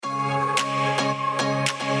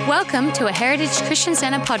Welcome to a Heritage Christian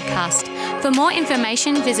Centre podcast. For more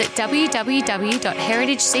information, visit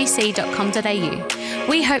www.heritagecc.com.au.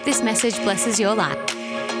 We hope this message blesses your life.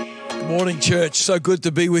 Good morning, church. So good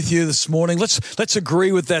to be with you this morning. Let's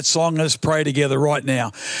agree with that song and let's pray together right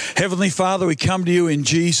now. Heavenly Father, we come to you in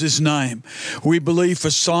Jesus' name. We believe for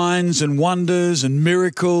signs and wonders and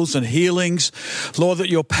miracles and healings. Lord, that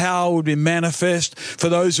your power would be manifest. For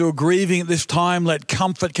those who are grieving at this time, let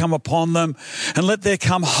comfort come upon them and let there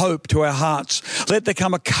come hope to our hearts. Let there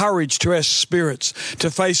come a courage to our spirits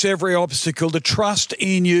to face every obstacle, to trust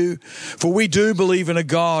in you. For we do believe in a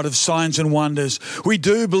God of signs and wonders. We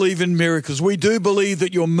do believe in miracles. We do believe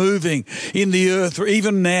that you're moving in the earth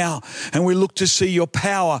even now, and we look to see your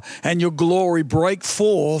power and your glory break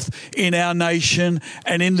forth in our nation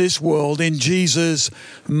and in this world in Jesus'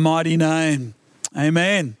 mighty name.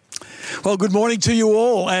 Amen. Well, good morning to you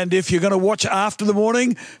all. And if you're going to watch after the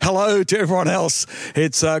morning, hello to everyone else.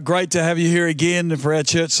 It's great to have you here again for our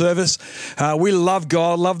church service. We love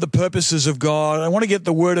God, love the purposes of God. I want to get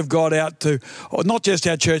the word of God out to not just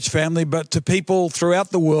our church family, but to people throughout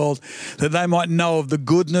the world that they might know of the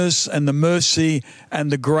goodness and the mercy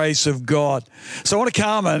and the grace of God. So I want to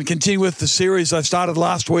come and continue with the series I started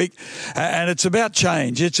last week. And it's about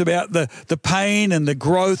change. It's about the pain and the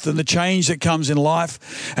growth and the change that comes in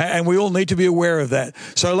life. And we all need to be aware of that.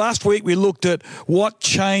 So last week we looked at what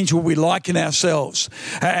change would we like in ourselves.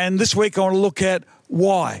 And this week I want to look at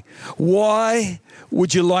why. Why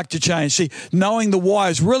would you like to change? See, knowing the why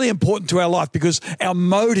is really important to our life because our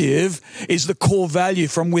motive is the core value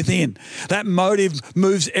from within. That motive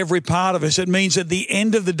moves every part of us. It means at the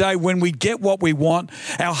end of the day, when we get what we want,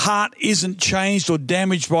 our heart isn't changed or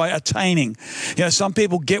damaged by attaining. You know, some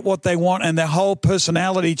people get what they want and their whole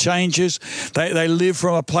personality changes. They live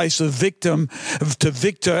from a place of victim to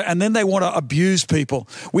victor, and then they want to abuse people.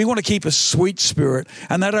 We want to keep a sweet spirit,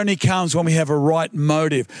 and that only comes when we have a right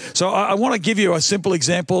motive. So I want to give you a simple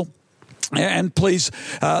example. And please,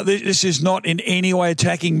 this is not in any way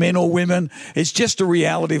attacking men or women. It's just a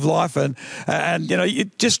reality of life. And you know, you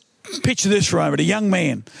just picture this for a moment. A young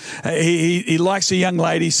man, he likes a young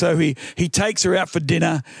lady, so he takes her out for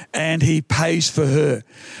dinner and he pays for her.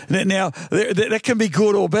 Now, that can be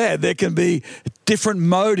good or bad. There can be different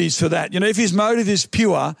motives for that. You know, if his motive is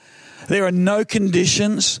pure, there are no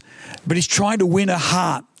conditions, but he's trying to win her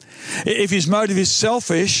heart. If his motive is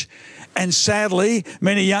selfish, and sadly,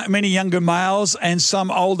 many younger males and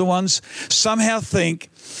some older ones somehow think,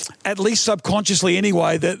 at least subconsciously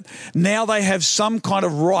anyway, that now they have some kind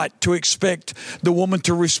of right to expect the woman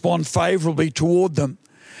to respond favourably toward them.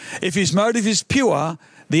 If his motive is pure,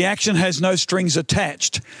 the action has no strings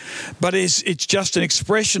attached, but it's just an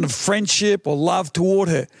expression of friendship or love toward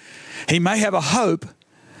her. He may have a hope,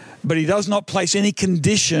 but he does not place any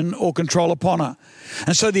condition or control upon her.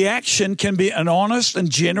 And so the action can be an honest and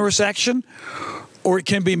generous action, or it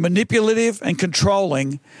can be manipulative and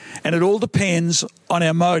controlling, and it all depends on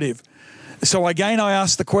our motive. So again, I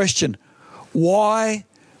ask the question, why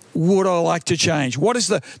would I like to change? What is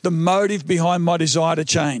the motive behind my desire to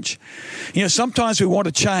change? You know, sometimes we want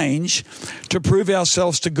to change to prove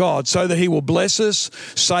ourselves to God so that he will bless us,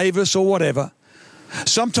 save us, or whatever.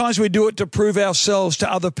 Sometimes we do it to prove ourselves to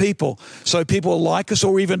other people so people like us,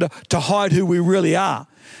 or even to hide who we really are.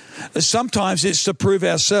 Sometimes it's to prove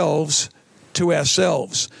ourselves to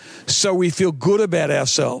ourselves so we feel good about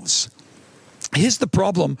ourselves. Here's the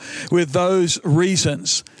problem with those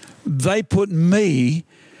reasons. They put me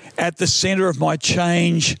at the center of my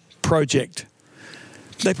change project.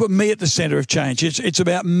 They put me at the center of change. It's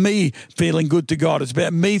about me feeling good to God. It's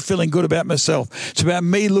about me feeling good about myself. It's about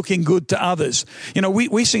me looking good to others. You know,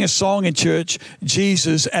 we sing a song in church,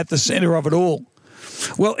 Jesus at the center of it all.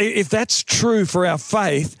 Well, if that's true for our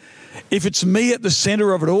faith, if it's me at the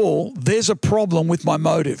center of it all, there's a problem with my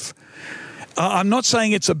motive. I'm not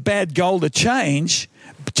saying it's a bad goal to change,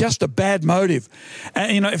 but just a bad motive.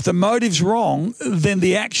 And, you know, if the motive's wrong, then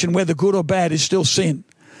the action, whether good or bad, is still sin.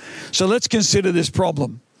 So let's consider this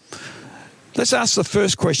problem. Let's ask the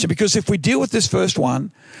first question, because if we deal with this first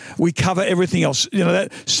one, we cover everything else. You know,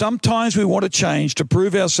 that sometimes we want to change to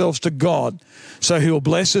prove ourselves to God so he'll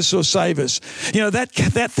bless us or save us. You know, that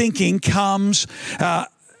thinking comes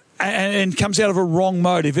and comes out of a wrong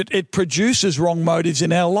motive. It produces wrong motives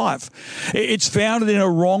in our life. It's founded in a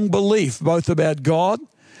wrong belief, both about God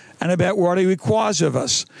and about what he requires of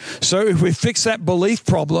us. So if we fix that belief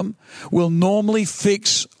problem, we'll normally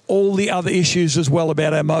fix all the other issues as well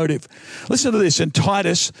about our motive. Listen to this in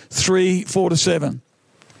Titus 3:4-7.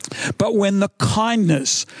 But when the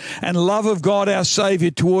kindness and love of God our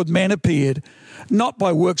Saviour toward men appeared, not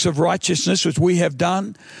by works of righteousness which we have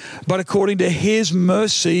done, but according to his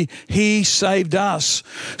mercy he saved us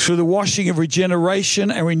through the washing of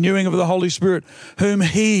regeneration and renewing of the Holy Spirit, whom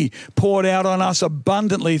he poured out on us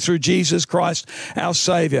abundantly through Jesus Christ our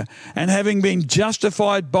Saviour. And having been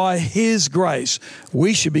justified by his grace,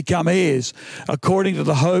 we should become heirs according to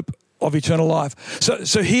the hope of eternal life.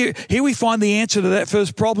 So here we find the answer to that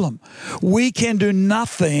first problem. We can do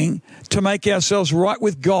nothing to make ourselves right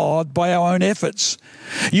with God by our own efforts.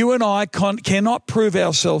 You and I cannot prove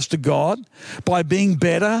ourselves to God by being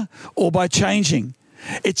better or by changing.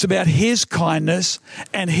 It's about his kindness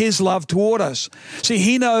and his love toward us. See,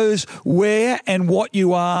 he knows where and what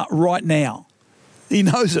you are right now. He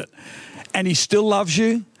knows it. And he still loves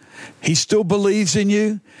you. He still believes in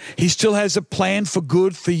you. He still has a plan for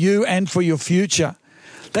good for you and for your future.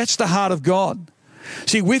 That's the heart of God.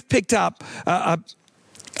 See, we've picked up a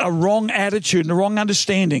wrong attitude and a wrong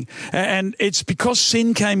understanding. And it's because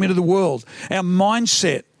sin came into the world. Our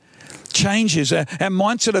mindset changes. Our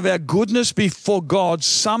mindset of our goodness before God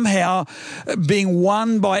somehow being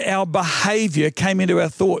won by our behavior came into our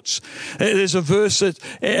thoughts. There's a verse that,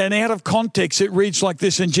 and out of context, it reads like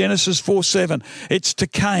this in Genesis 4:7. It's to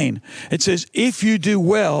Cain. It says, if you do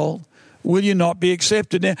well, will you not be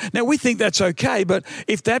accepted? Now we think that's okay, but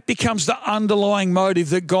if that becomes the underlying motive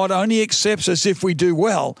that God only accepts us if we do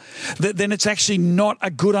well, then it's actually not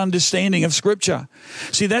a good understanding of Scripture.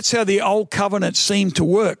 See, that's how the old covenant seemed to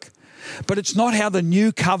work. But it's not how the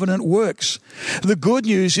new covenant works. The good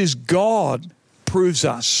news is God proves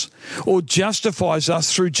us or justifies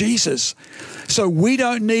us through Jesus. So we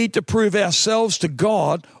don't need to prove ourselves to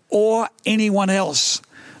God or anyone else,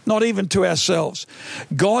 not even to ourselves.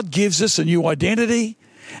 God gives us a new identity,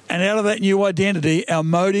 and out of that new identity, our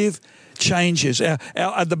motive changes.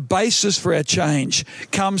 The basis for our change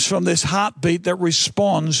comes from this heartbeat that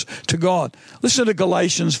responds to God. Listen to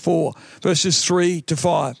Galatians 4, verses 3 to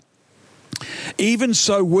 5. Even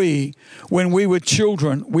so we, when we were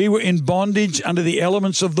children, we were in bondage under the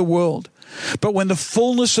elements of the world. But when the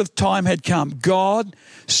fullness of time had come, God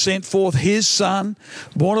sent forth his Son,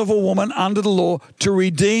 born of a woman under the law, to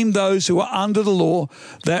redeem those who are under the law,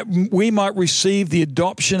 that we might receive the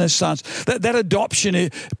adoption as sons. That adoption,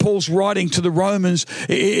 Paul's writing to the Romans,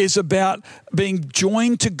 is about being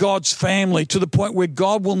joined to God's family to the point where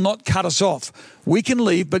God will not cut us off. We can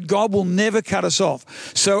leave, but God will never cut us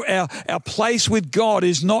off. So our place with God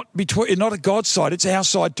is not at God's side, it's our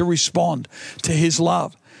side to respond to his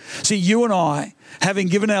love. See, you and I, having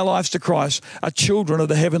given our lives to Christ, are children of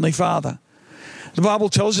the Heavenly Father. The Bible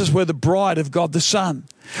tells us we're the bride of God the Son.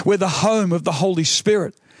 We're the home of the Holy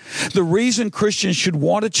Spirit. The reason Christians should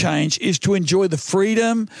want to change is to enjoy the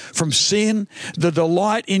freedom from sin, the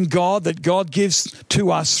delight in God that God gives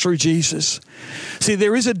to us through Jesus. See,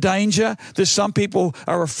 there is a danger that some people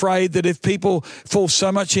are afraid that if people fall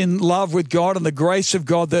so much in love with God and the grace of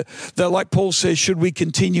God that like Paul says, should we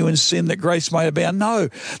continue in sin that grace may abound? No,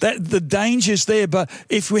 that the danger's there. But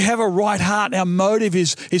if we have a right heart, our motive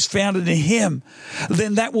is founded in him,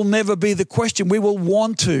 then that will never be the question. We will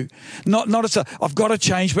want to. Not as I've got to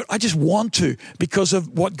change, but I just want to because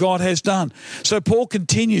of what God has done. So Paul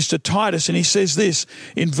continues to Titus and he says this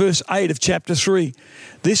in verse 8 of chapter 3.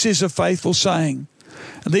 This is a faithful saying.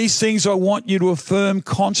 These things I want you to affirm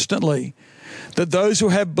constantly, that those who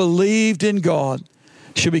have believed in God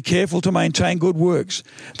should be careful to maintain good works.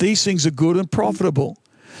 These things are good and profitable.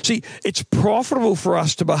 See, it's profitable for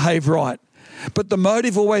us to behave right. But the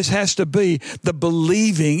motive always has to be the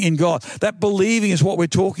believing in God. That believing is what we're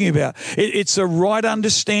talking about. It's a right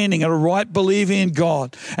understanding and a right believing in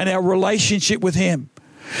God and our relationship with him.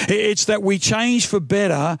 It's that we change for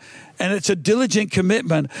better, and it's a diligent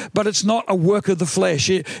commitment, but it's not a work of the flesh.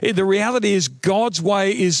 The reality is God's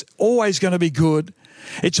way is always going to be good.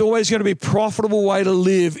 It's always going to be a profitable way to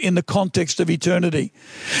live in the context of eternity.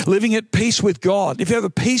 Living at peace with God. If you have a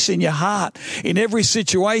peace in your heart in every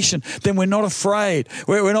situation, then we're not afraid.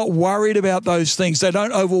 We're not worried about those things. They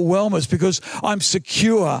don't overwhelm us because I'm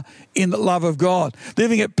secure in the love of God.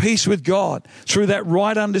 Living at peace with God through that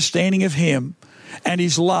right understanding of him and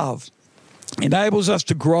his love enables us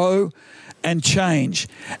to grow and change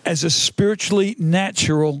as a spiritually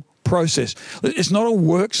natural process. It's not a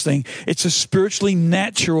works thing. It's a spiritually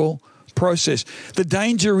natural process. The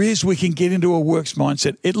danger is we can get into a works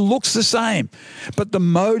mindset. It looks the same, but the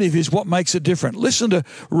motive is what makes it different. Listen to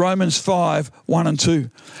Romans 5, 1 and 2.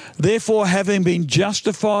 Therefore, having been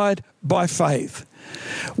justified by faith,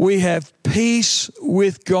 we have peace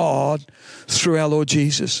with God through our Lord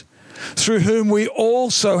Jesus, through whom we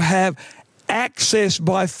also have access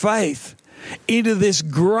by faith into this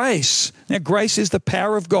grace. Now, grace is the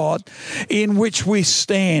power of God in which we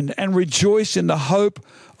stand and rejoice in the hope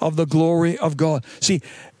of the glory of God. See,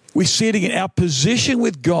 we see it again. Our position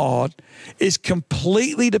with God is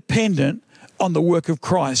completely dependent on the work of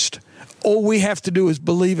Christ. All we have to do is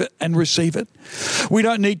believe it and receive it. We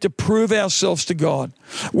don't need to prove ourselves to God.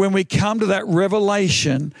 When we come to that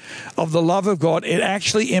revelation of the love of God, it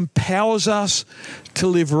actually empowers us to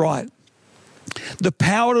live right. The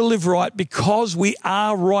power to live right, because we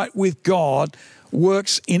are right with God,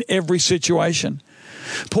 works in every situation.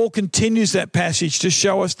 Paul continues that passage to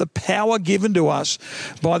show us the power given to us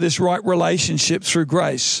by this right relationship through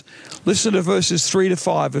grace. Listen to verses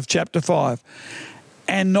 3-5 of chapter 5.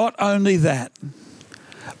 And not only that,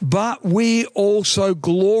 but we also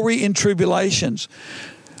glory in tribulations.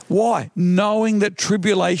 Why? Knowing that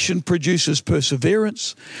tribulation produces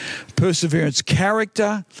perseverance, perseverance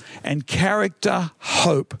character, and character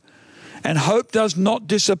hope. And hope does not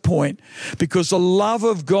disappoint, because the love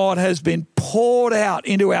of God has been poured out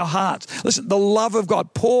into our hearts. Listen, the love of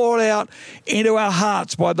God poured out into our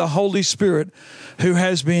hearts by the Holy Spirit who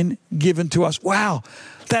has been given to us. Wow.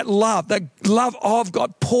 That love of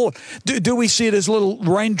God poured. Do we see it as little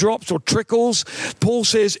raindrops or trickles? Paul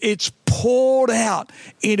says it's poured out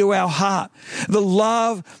into our heart. The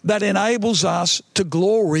love that enables us to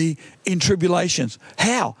glory in tribulations.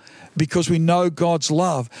 How? Because we know God's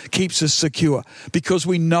love keeps us secure. Because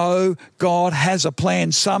we know God has a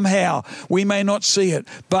plan somehow. We may not see it,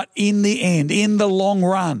 but in the end, in the long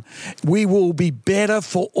run, we will be better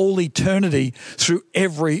for all eternity through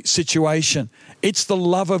every situation. It's the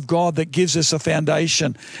love of God that gives us a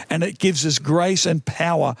foundation, and it gives us grace and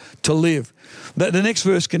power to live. The next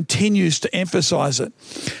verse continues to emphasize it.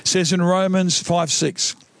 It says in Romans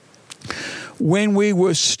 5:6, when we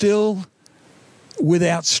were still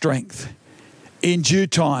without strength, in due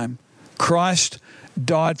time, Christ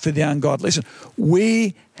died for the ungodly. Listen,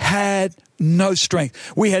 we had no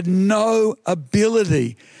strength. We had no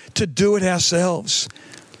ability to do it ourselves.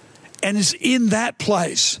 And it's in that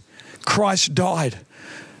place Christ died.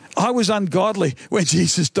 I was ungodly when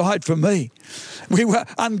Jesus died for me. We were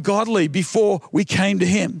ungodly before we came to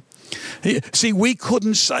him. See, we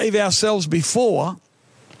couldn't save ourselves before,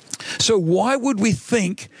 so why would we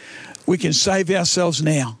think we can save ourselves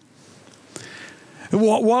now?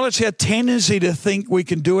 While it's our tendency to think we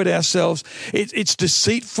can do it ourselves, it's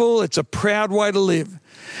deceitful, it's a proud way to live.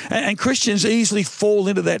 And Christians easily fall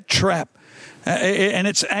into that trap. And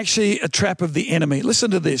it's actually a trap of the enemy.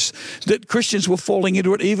 Listen to this, that Christians were falling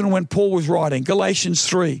into it even when Paul was writing. Galatians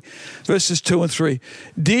 3, verses 2 and 3.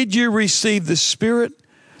 Did you receive the Spirit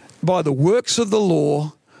by the works of the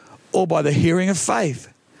law or by the hearing of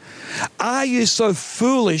faith? Are you so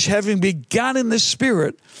foolish, having begun in the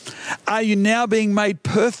Spirit, are you now being made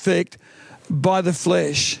perfect by the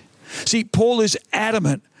flesh? See, Paul is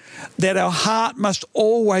adamant that our heart must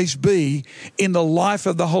always be in the life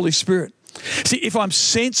of the Holy Spirit. See, if I'm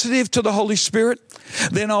sensitive to the Holy Spirit,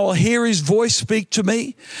 then I'll hear his voice speak to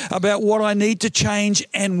me about what I need to change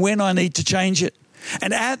and when I need to change it.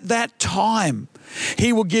 And at that time,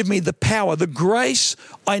 he will give me the power, the grace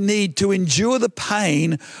I need to endure the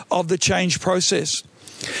pain of the change process.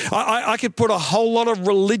 I could put a whole lot of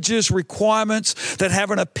religious requirements that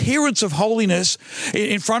have an appearance of holiness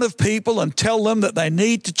in front of people and tell them that they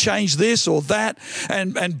need to change this or that,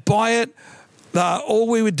 and by it, all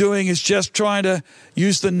we were doing is just trying to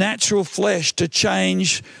use the natural flesh to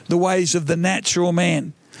change the ways of the natural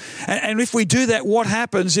man. And if we do that, what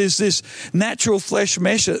happens is this natural flesh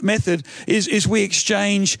method is we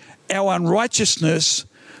exchange our unrighteousness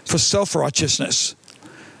for self-righteousness.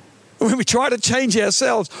 When we try to change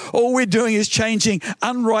ourselves, all we're doing is changing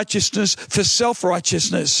unrighteousness for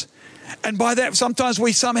self-righteousness. And by that, sometimes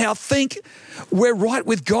we somehow think we're right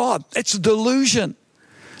with God. It's a delusion.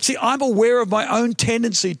 See, I'm aware of my own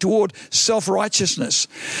tendency toward self-righteousness.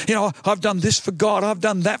 You know, I've done this for God. I've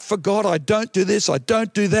done that for God. I don't do this. I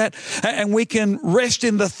don't do that. And we can rest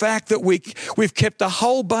in the fact that we've kept a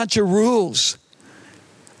whole bunch of rules.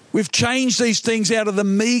 We've changed these things out of the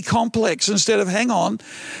me complex instead of, hang on,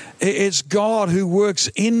 it's God who works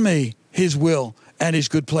in me, his will and his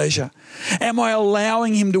good pleasure. Am I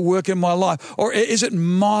allowing him to work in my life? Or is it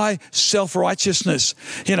my self-righteousness?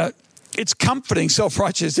 You know, it's comforting,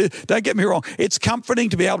 self-righteous. Don't get me wrong. It's comforting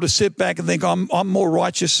to be able to sit back and think I'm more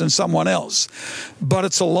righteous than someone else. But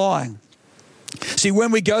it's a lie. See,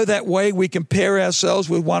 when we go that way, we compare ourselves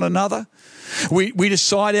with one another. We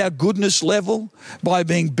decide our goodness level by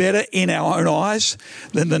being better in our own eyes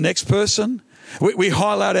than the next person. We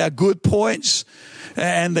highlight our good points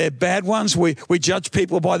and they're bad ones. We judge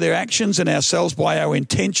people by their actions and ourselves by our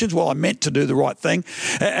intentions. Well, I meant to do the right thing,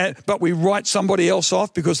 but we write somebody else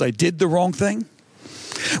off because they did the wrong thing.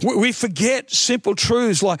 We forget simple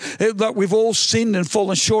truths like we've all sinned and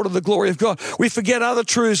fallen short of the glory of God. We forget other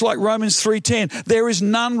truths like Romans 3:10. There is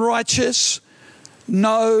none righteous,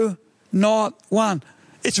 no, not one.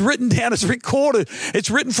 It's written down, it's recorded.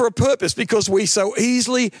 It's written for a purpose because we so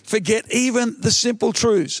easily forget even the simple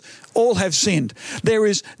truths. All have sinned. There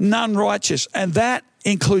is none righteous, and that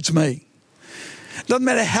includes me. Doesn't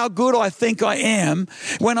matter how good I think I am,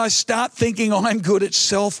 when I start thinking I'm good, it's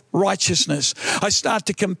self-righteousness. I start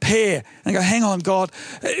to compare and go, hang on, God,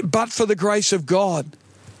 but for the grace of God,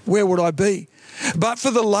 where would I be? But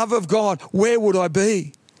for the love of God, where would I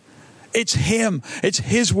be? It's Him. It's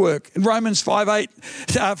His work. In Romans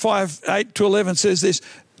 5:8-11 says this,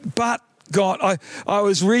 but God, I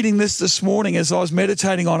was reading this morning as I was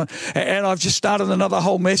meditating on it, and I've just started another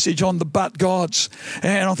whole message on the but gods.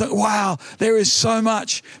 And I thought, wow, there is so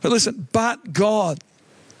much. But listen, but God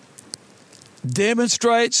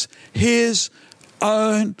demonstrates His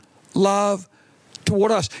own love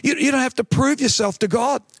toward us. You don't have to prove yourself to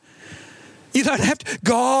God. You don't have to.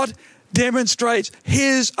 God demonstrates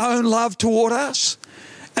His own love toward us.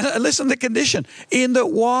 And listen to the condition. In that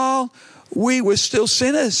while we were still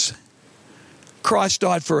sinners, Christ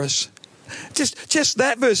died for us. Just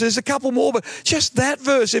that verse. There's a couple more, but just that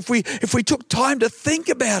verse, if we took time to think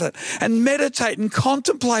about it and meditate and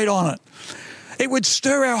contemplate on it, it would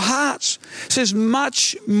stir our hearts. It says,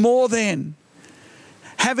 much more than,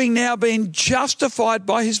 having now been justified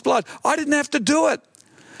by His blood. I didn't have to do it.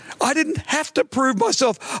 I didn't have to prove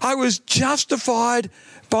myself. I was justified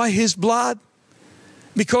by His blood.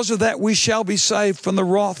 Because of that, we shall be saved from the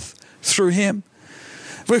wrath through Him.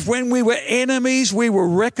 If when we were enemies, we were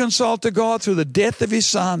reconciled to God through the death of His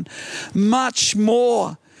Son, much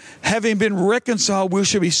more, having been reconciled, we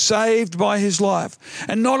shall be saved by His life.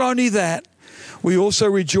 And not only that, we also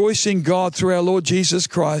rejoice in God through our Lord Jesus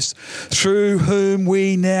Christ, through whom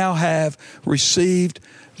we now have received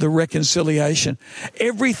the reconciliation.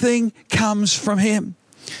 Everything comes from Him.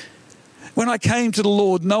 When I came to the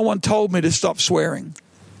Lord, no one told me to stop swearing,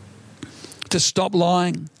 to stop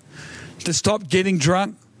lying, to stop getting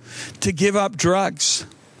drunk, to give up drugs.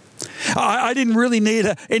 I didn't really need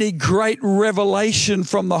any great revelation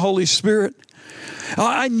from the Holy Spirit.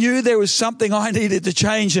 I knew there was something I needed to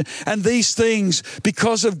change. And these things,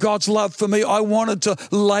 because of God's love for me, I wanted to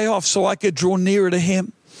lay off so I could draw nearer to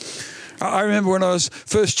Him. I remember when I was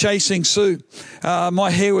first chasing Sue,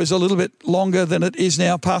 my hair was a little bit longer than it is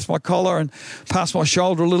now, past my collar and past my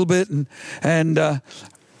shoulder a little bit. And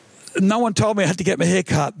no one told me I had to get my hair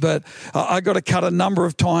cut, but I got it cut a number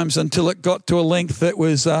of times until it got to a length that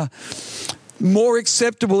was more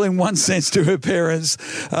acceptable in one sense to her parents.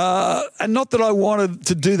 And not that I wanted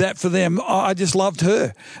to do that for them. I just loved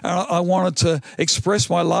her. And I wanted to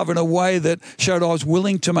express my love in a way that showed I was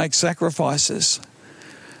willing to make sacrifices.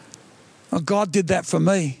 Well, God did that for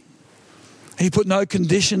me. He put no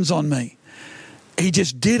conditions on me. He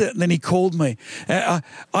just did it, and then He called me.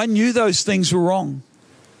 I knew those things were wrong.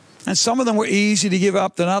 And some of them were easier to give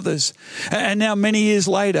up than others. And now, many years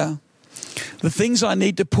later, the things I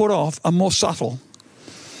need to put off are more subtle.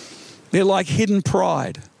 They're like hidden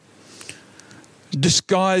pride,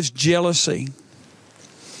 disguised jealousy.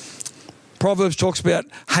 Proverbs talks about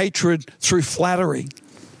hatred through flattery.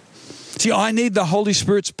 See, I need the Holy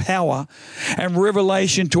Spirit's power and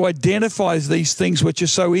revelation to identify these things which are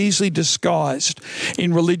so easily disguised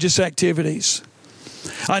in religious activities.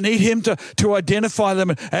 I need Him to identify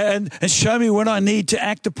them and show me when I need to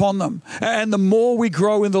act upon them. And the more we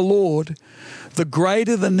grow in the Lord, the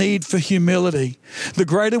greater the need for humility, the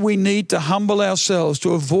greater we need to humble ourselves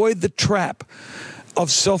to avoid the trap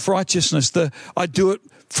of self-righteousness. I do it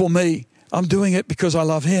for me. I'm doing it because I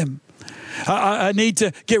love Him. I need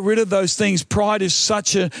to get rid of those things. Pride is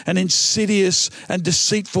such an insidious and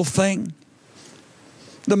deceitful thing.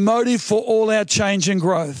 The motive for all our change and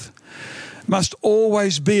growth must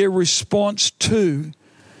always be a response to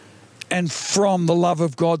and from the love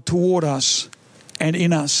of God toward us and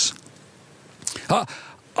in us.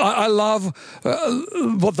 I love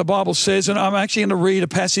what the Bible says, and I'm actually going to read a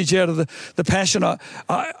passage out of the Passion.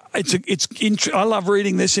 I love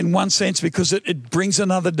reading this in one sense because it brings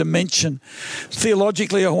another dimension.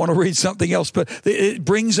 Theologically, I want to read something else, but it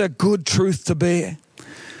brings a good truth to bear.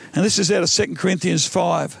 And this is out of 2 Corinthians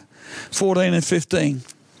 5:14 and 15.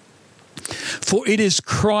 For it is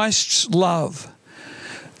Christ's love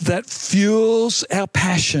that fuels our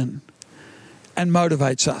passion and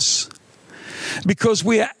motivates us, because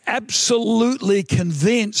we are absolutely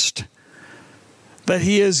convinced that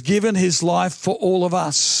he has given his life for all of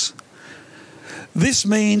us. This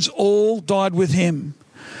means all died with him,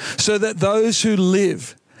 so that those who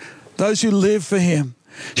live for him,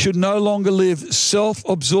 should no longer live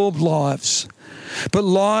self-absorbed lives, but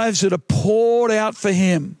lives that are poured out for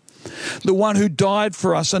him. The one who died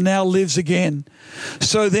for us and now lives again.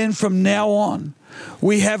 So then from now on,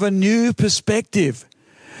 we have a new perspective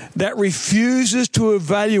that refuses to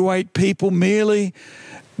evaluate people merely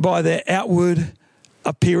by their outward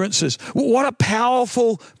appearances. What a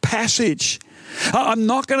powerful passage. I'm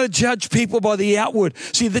not going to judge people by the outward.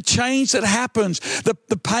 See, the change that happens, the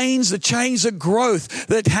pains, the change, the growth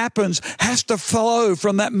that happens has to flow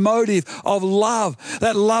from that motive of love,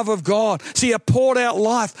 that love of God. See, a poured out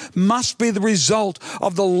life must be the result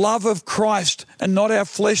of the love of Christ and not our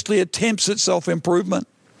fleshly attempts at self-improvement.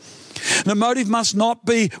 The motive must not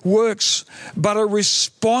be works, but a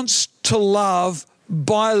response to love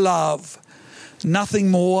by love. Nothing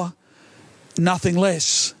more, nothing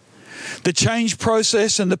less. The change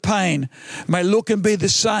process and the pain may look and be the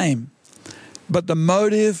same, but the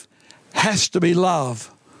motive has to be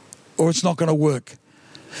love, or it's not going to work.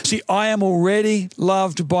 See, I am already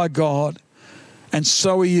loved by God, and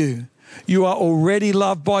so are you. You are already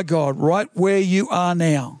loved by God right where you are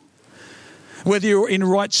now. Whether you're in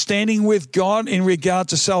right standing with God in regard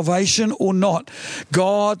to salvation or not,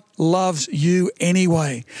 God loves you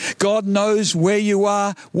anyway. God knows where you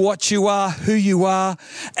are, what you are, who you are,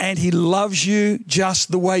 and he loves you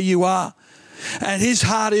just the way you are. And his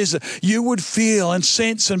heart is that you would feel and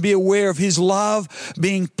sense and be aware of his love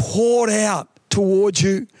being poured out towards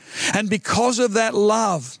you. And because of that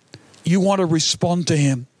love, you want to respond to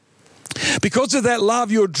him. Because of that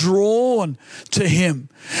love, you're drawn to him.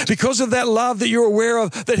 Because of that love that you're aware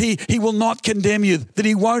of, that he will not condemn you, that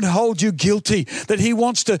he won't hold you guilty, that he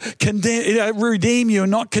wants to redeem you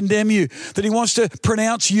and not condemn you, that he wants to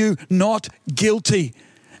pronounce you not guilty.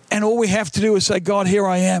 And all we have to do is say, God, here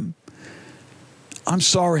I am. I'm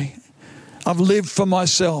sorry. I've lived for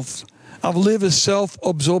myself. I've lived a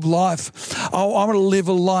self-absorbed life. I want to live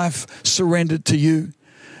a life surrendered to you.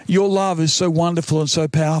 Your love is so wonderful and so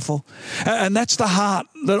powerful. And that's the heart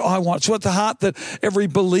that I want. It's what the heart that every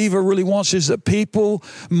believer really wants, is that people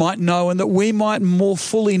might know and that we might more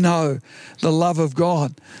fully know the love of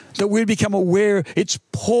God, that we become aware it's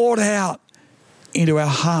poured out into our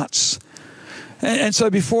hearts. And so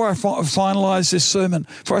before I finalize this sermon,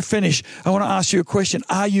 before I finish, I want to ask you a question.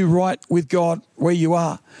 Are you right with God where you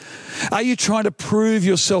are? Are you trying to prove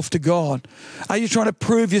yourself to God? Are you trying to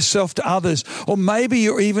prove yourself to others? Or maybe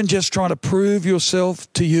you're even just trying to prove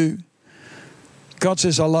yourself to you. God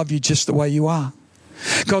says, I love you just the way you are.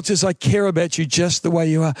 God says, I care about you just the way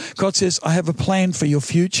you are. God says, I have a plan for your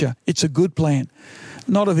future. It's a good plan,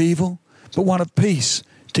 not of evil, but one of peace,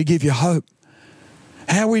 to give you hope.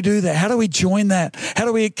 How do we do that? How do we join that? How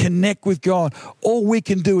do we connect with God? All we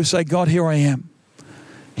can do is say, God, here I am.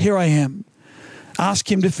 Here I am.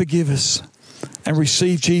 Ask him to forgive us and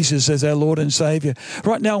receive Jesus as our Lord and Savior.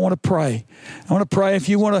 Right now, I want to pray. I want to pray if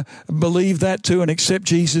you want to believe that too and accept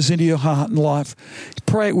Jesus into your heart and life.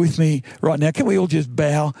 Pray it with me right now. Can we all just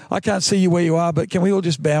bow? I can't see you where you are, but can we all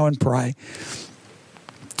just bow and pray?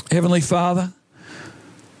 Heavenly Father,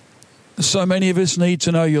 so many of us need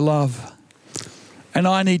to know your love. And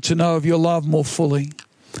I need to know of your love more fully.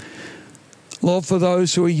 Lord, for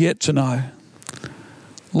those who are yet to know,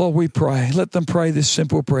 Lord, we pray. Let them pray this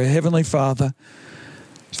simple prayer. Heavenly Father,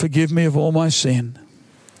 forgive me of all my sin.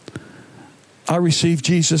 I receive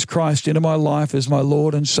Jesus Christ into my life as my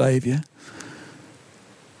Lord and Savior.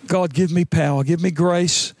 God, give me power. Give me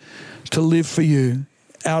grace to live for you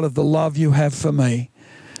out of the love you have for me.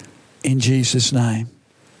 In Jesus' name.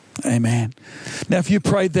 Amen. Now, if you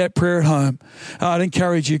prayed that prayer at home, I'd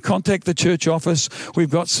encourage you, contact the church office. We've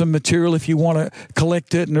got some material if you want to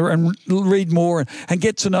collect it and read more and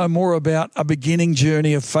get to know more about a beginning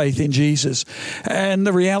journey of faith in Jesus. And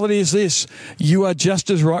the reality is this, you are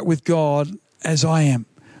just as right with God as I am.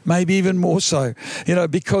 Maybe even more so,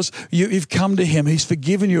 because you've come to him. He's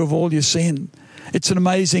forgiven you of all your sin. It's an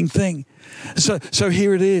amazing thing. So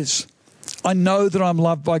here it is. I know that I'm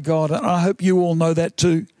loved by God, and I hope you all know that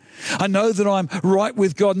too. I know that I'm right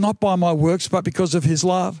with God, not by my works, but because of his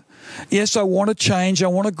love. Yes, I want to change, I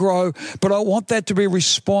want to grow, but I want that to be a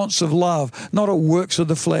response of love, not a works of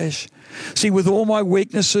the flesh. See, with all my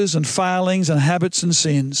weaknesses and failings and habits and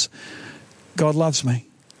sins, God loves me.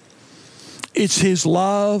 It's his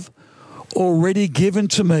love already given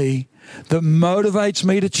to me that motivates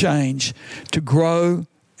me to change, to grow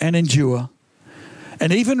and endure,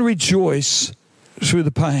 and even rejoice through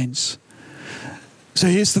the pains. So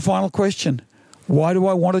here's the final question. Why do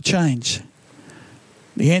I want to change?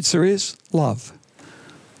 The answer is love.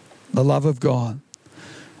 The love of God.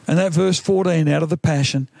 And that verse 14 out of the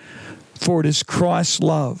Passion, for it is Christ's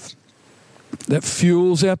love that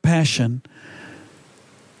fuels our passion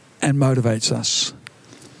and motivates us.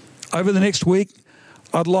 Over the next week,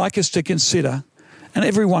 I'd like us to consider, and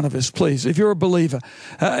every one of us, please, if you're a believer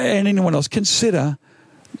and anyone else, consider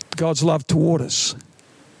God's love toward us,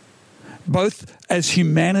 both as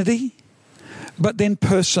humanity, but then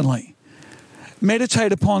personally.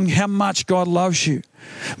 Meditate upon how much God loves you.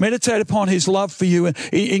 Meditate upon his love for you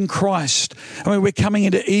in Christ. I mean, we're coming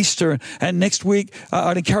into Easter, and next week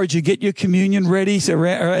I'd encourage you, get your communion ready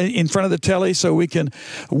in front of the telly so we can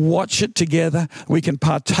watch it together. We can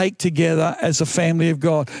partake together as a family of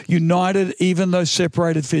God, united even though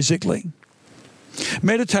separated physically.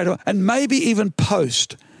 Meditate on, and maybe even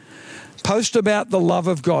post about the love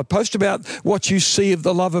of God. Post about what you see of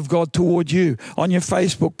the love of God toward you on your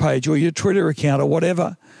Facebook page or your Twitter account or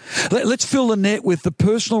whatever. Let's fill the net with the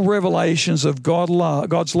personal revelations of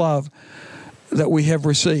God's love that we have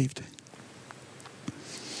received.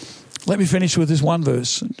 Let me finish with this one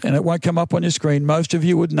verse, and it won't come up on your screen. Most of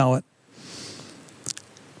you would know it.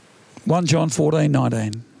 1 John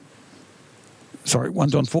 14:19. Sorry, 1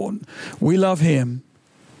 John 4. We love him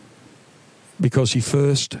because he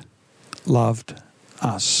first loved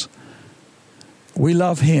us. We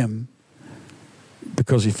love him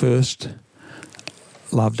because he first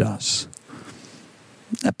loved us.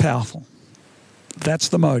 That's powerful. That's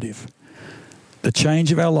the motive. The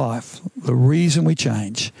change of our life, the reason we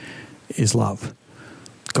change is love.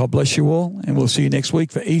 God bless you all, and we'll see you next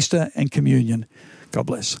week for Easter and communion. God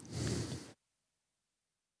bless.